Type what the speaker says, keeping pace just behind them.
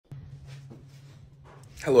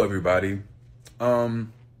Hello, everybody. I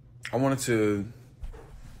wanted to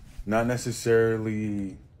not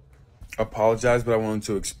necessarily apologize, but I wanted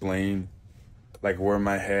to explain like where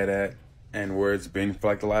my head at and where it's been for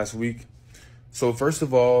like the last week. So first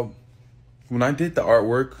of all, when I did the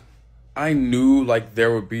artwork, I knew like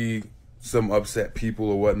there would be some upset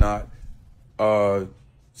people or whatnot, uh,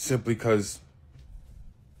 simply because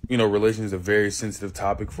religion is a very sensitive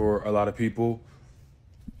topic for a lot of people.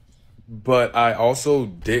 But I also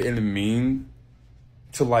didn't mean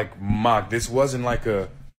to like mock. This wasn't like a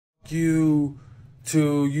you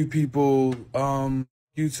to you people,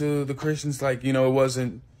 you to the Christians. Like,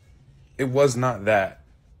 it was not that.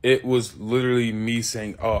 It was literally me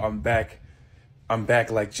saying, oh, I'm back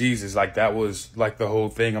like Jesus. Like that was like the whole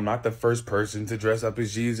thing. I'm not the first person to dress up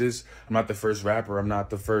as Jesus. I'm not the first rapper. I'm not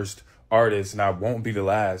the first artist, and I won't be the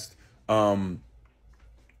last. And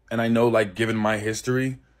I know, like, given my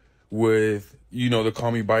history with, the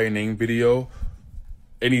Call Me By Your Name video,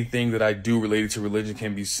 anything that I do related to religion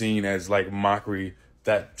can be seen as like mockery.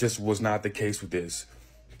 That just was not the case with this.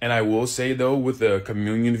 And I will say though, with the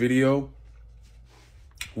communion video,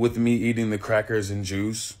 with me eating the crackers and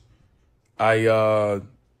juice, I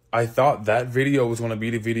thought that video was gonna be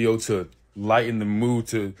the video to lighten the mood,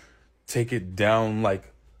 to take it down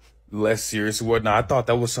like less serious and whatnot. I thought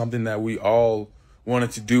that was something that we all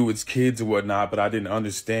wanted to do as kids and whatnot, but I didn't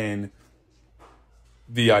understand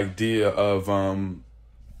the idea of the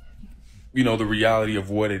reality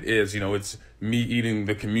of what it is. It's me eating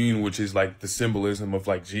the communion, which is like the symbolism of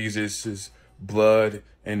like Jesus's blood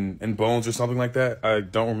and bones or something like that. I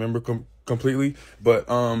don't remember completely, but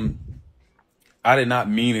I did not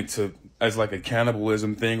mean it to as like a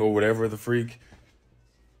cannibalism thing or whatever the freak.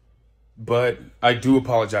 But I do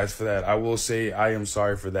apologize for that. I will say I am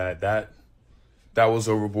sorry for that. That was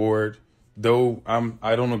overboard. Though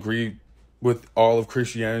I don't agree with all of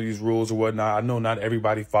Christianity's rules or whatnot. I know not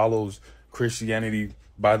everybody follows Christianity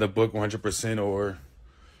by the book 100%, or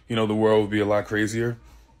the world would be a lot crazier.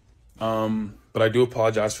 But I do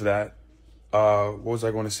apologize for that. What was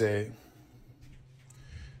I going to say?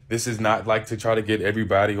 This is not like to try to get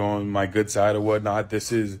everybody on my good side or whatnot.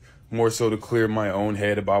 This is more so to clear my own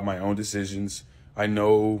head about my own decisions. I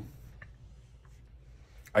know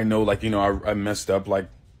like, I messed up like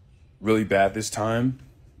really bad this time.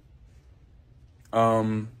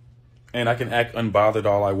 And I can act unbothered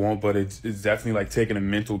all I want, but it's definitely like taking a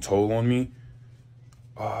mental toll on me.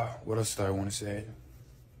 What else do I want to say?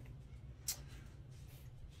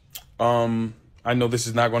 I know this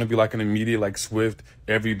is not going to be like an immediate, like swift,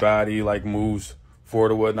 everybody like moves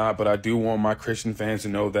forward or whatnot, but I do want my Christian fans to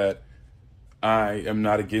know that I am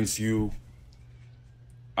not against you.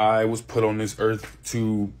 I was put on this earth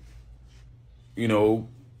to,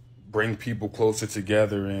 bring people closer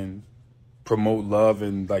together and promote love,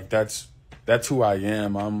 and like that's who I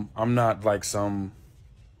am. I'm not like some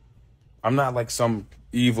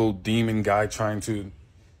evil demon guy trying to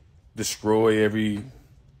destroy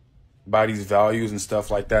everybody's values and stuff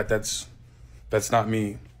like that. That's not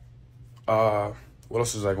me. What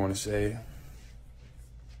else was I going to say?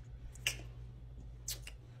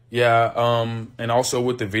 Yeah, and also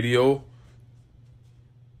with the video,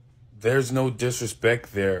 there's no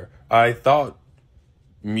disrespect there. I thought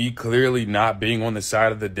me clearly not being on the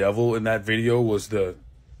side of the devil in that video was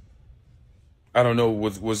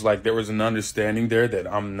was like there was an understanding there that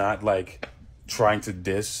I'm not like trying to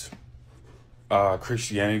diss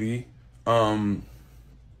Christianity. What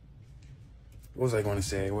was I going to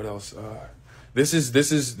say? What else? This is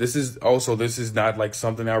not like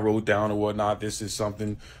something I wrote down or whatnot. This is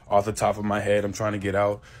something off the top of my head I'm trying to get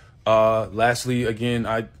out. Lastly, again,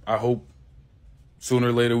 I hope sooner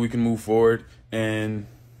or later we can move forward, and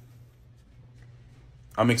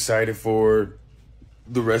I'm excited for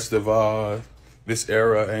the rest of this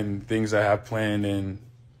era and things I have planned. And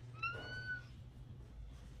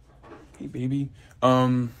hey baby.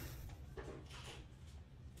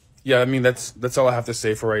 Yeah, I mean that's all I have to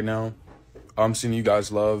say for right now. I'm sending you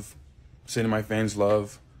guys love, sending my fans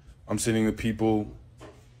love. I'm sending the people.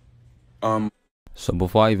 So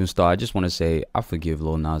before I even start, I just want to say I forgive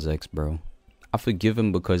Lil Nas X, bro. I forgive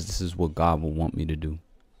him because this is what God will want me to do,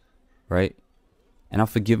 right? And I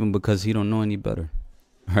forgive him because he don't know any better,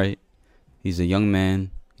 right? He's a young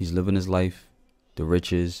man. He's living his life, the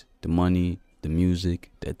riches, the money, the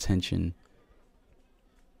music, the attention.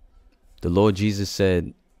 The Lord Jesus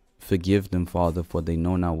said, forgive them, Father, for they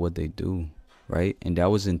know not what they do, right? And that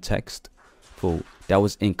was in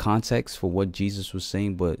context for what Jesus was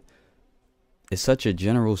saying, but it's such a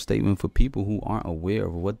general statement for people who aren't aware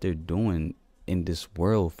of what they're doing in this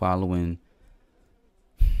world, following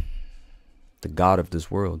the God of this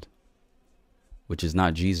world, which is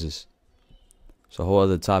not Jesus. It's a whole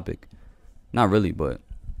other topic. Not really, but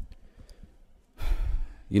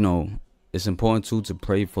it's important too to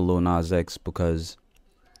pray for Lil Nas X, because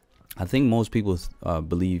I think most people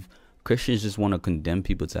believe Christians just want to condemn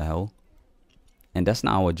people to hell, and that's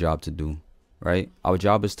not our job to do, right? Our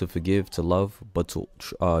job is to forgive, to love, but to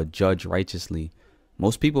judge righteously.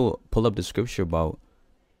 Most people pull up the scripture about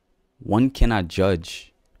one cannot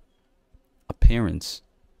judge appearance,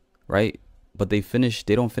 right? But they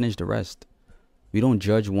don't finish the rest. We don't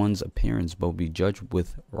judge one's appearance, but we judge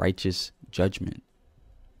with righteous judgment.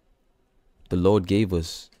 The Lord gave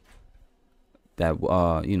us that,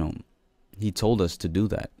 he told us to do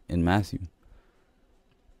that in Matthew.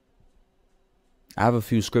 I have a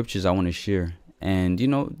few scriptures I want to share. And,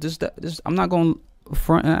 this I'm not going to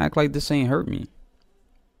front and act like this ain't hurt me.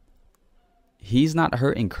 He's not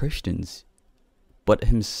hurting Christians, but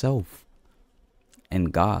himself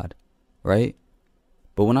and God, right?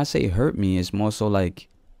 But when I say hurt me, it's more so like,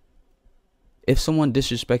 if someone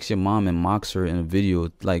disrespects your mom and mocks her in a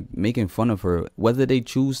video, like making fun of her, whether they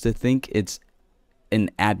choose to think it's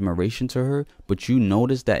an admiration to her, but you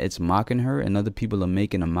notice that it's mocking her and other people are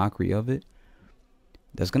making a mockery of it,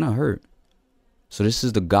 that's gonna hurt. So this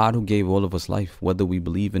is the God who gave all of us life, whether we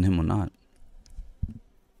believe in him or not.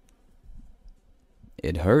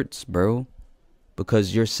 It hurts, bro,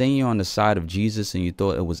 because you're saying you're on the side of Jesus and you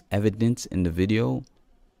thought it was evident in the video.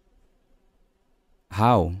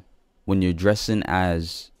 How? When you're dressing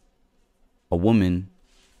as a woman,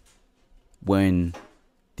 when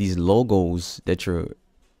these logos that you're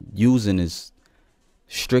using is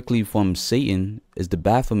strictly from Satan, is the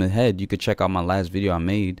Baphomet head. You could check out my last video I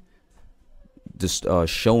made, just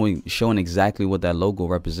showing exactly what that logo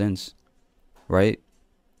represents, right?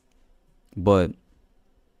 But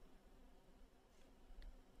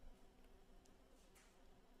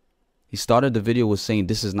he started the video with saying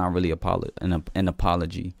this is not really an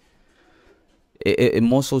apology. It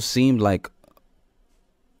more so seemed like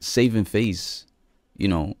saving face,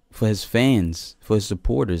 for his fans, for his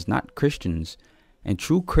supporters, not Christians. And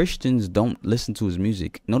true Christians don't listen to his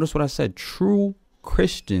music. Notice what I said. True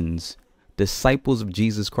Christians, disciples of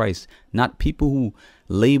Jesus Christ, not people who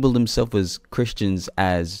label themselves as Christians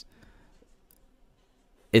as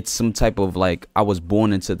it's some type of like, I was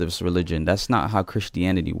born into this religion. That's not how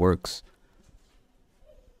Christianity works.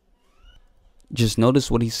 Just notice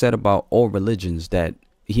what he said about all religions, that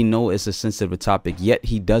he know it's a sensitive topic, yet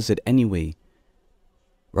he does it anyway,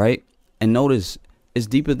 right? And notice it's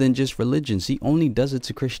deeper than just religions. He only does it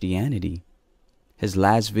to Christianity. His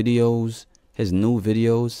last videos, his new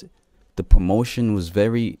videos, the promotion was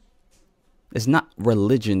it's not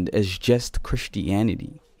religion, it's just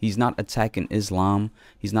Christianity. He's not attacking Islam.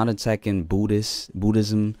 He's not attacking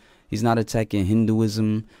Buddhism. He's not attacking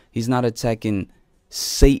Hinduism. He's not attacking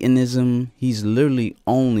Satanism. He's literally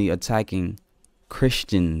only attacking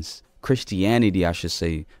Christianity, I should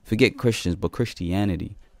say. Forget Christians, but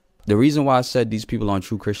Christianity. The reason why I said these people aren't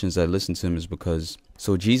true Christians that listen to him is because,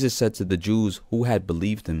 so Jesus said to the Jews who had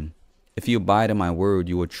believed him, if you abide in my word,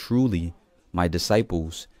 you are truly my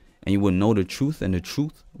disciples, and you will know the truth, and the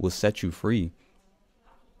truth will set you free.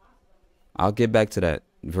 I'll get back to that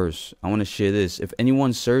verse. I want to share this. If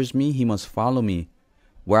anyone serves me, he must follow me.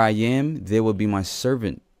 Where I am, there will be my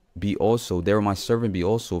servant be also. There will my servant be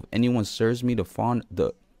also. If anyone serves me, the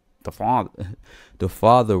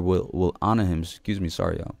Father will honor him. Excuse me,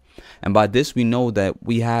 sorry, y'all. And by this we know that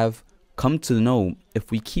we have come to know,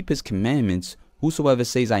 if we keep his commandments, whosoever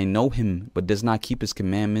says I know him, but does not keep his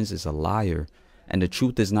commandments is a liar, and the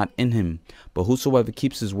truth is not in him. But whosoever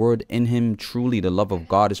keeps his word, in him truly the love of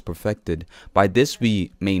God is perfected. By this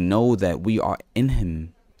we may know that we are in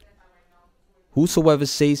him. Whosoever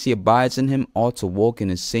says he abides in him ought to walk in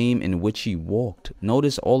the same in which he walked.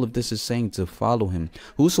 Notice all of this is saying to follow him.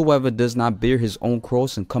 Whosoever does not bear his own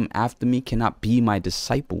cross and come after me cannot be my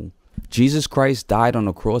disciple. Jesus Christ died on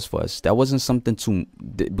the cross for us. That wasn't something to,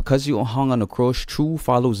 because you hung on the cross, true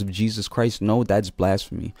followers of Jesus Christ know that's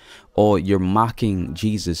blasphemy, or you're mocking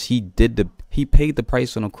Jesus. He paid the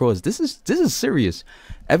price on the cross. This is serious.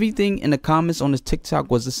 Everything in the comments on this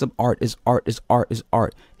TikTok was this art is art is art is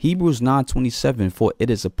art. Hebrews 9:27, for it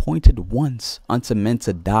is appointed once unto men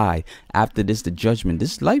to die, after this the judgment.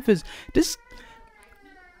 This life is this.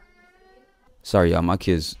 Sorry, y'all, my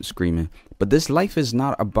kids screaming. But this life is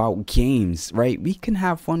not about games, right? We can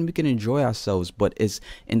have fun, we can enjoy ourselves, but it's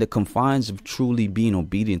in the confines of truly being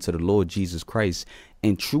obedient to the Lord Jesus Christ.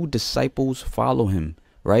 And true disciples follow him,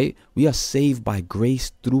 right? We are saved by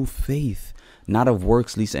grace through faith, not of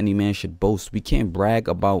works, lest any man should boast. We can't brag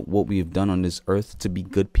about what we have done on this earth to be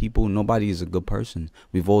good people. Nobody is a good person.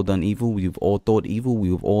 We've all done evil. We've all thought evil.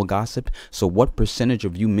 We've all gossiped. So what percentage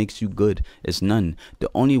of you makes you good? It's none. The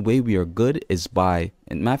only way we are good is by,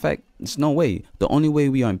 and matter of fact, it's no way. The only way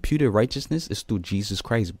we are imputed righteousness is through Jesus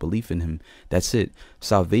Christ, belief in him. That's it.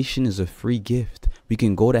 Salvation is a free gift. We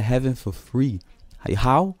can go to heaven for free.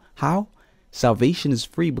 How? Salvation is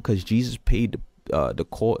free because Jesus paid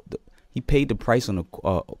he paid the price on the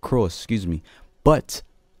cross, excuse me. But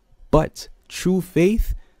true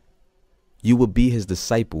faith, you will be his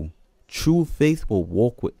disciple. True faith will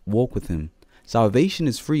walk with him. Salvation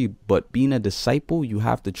is free, but being a disciple, you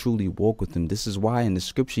have to truly walk with him. This is why in the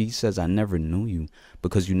scripture he says, I never knew you,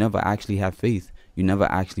 because you never actually have faith. You never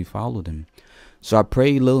actually followed him. So I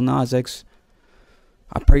pray, Lil Nas X,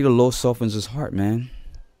 I pray the Lord softens his heart, man.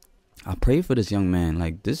 I pray for this young man.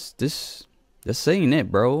 Like this ain't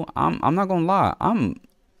it, bro. I'm not gonna lie. I'm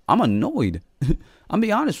annoyed. I'm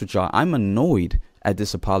be honest with y'all. I'm annoyed at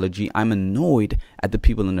this apology. I'm annoyed at the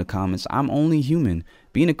people in the comments. I'm only human.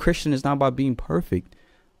 Being a Christian is not about being perfect,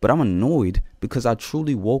 but I'm annoyed because I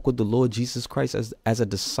truly walk with the Lord Jesus Christ as a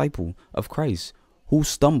disciple of Christ. Who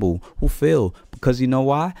stumble, who fail, because you know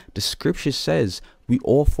why? The scripture says we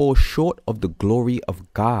all fall short of the glory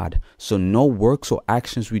of God. So no works or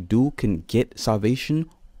actions we do can get salvation,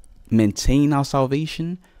 maintain our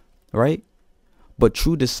salvation, right? But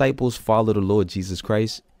true disciples follow the Lord Jesus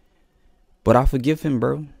Christ. But I forgive him,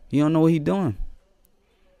 bro. He don't know what he doing.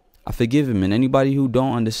 I forgive him. And anybody who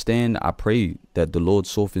don't understand, I pray that the Lord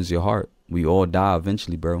softens your heart. We all die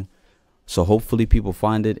eventually, bro. So hopefully people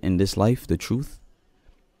find it in this life, the truth.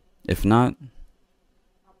 If not,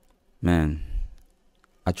 man,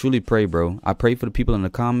 I truly pray, bro. I pray for the people in the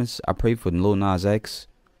comments. I pray for Lil Nas X.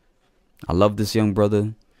 I love this young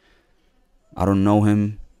brother. I don't know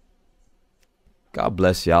him. God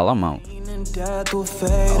bless y'all. I'm out. Death will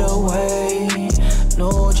fade away.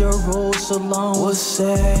 No Jerusalem was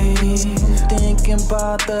saved. Thinking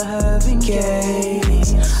about the heaven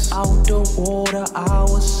gate. Out the water I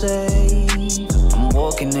was saved. I'm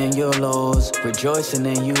walking in your laws, rejoicing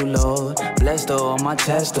in you, Lord. Blessed are all my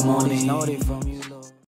testimonies. Know they from you, Lord.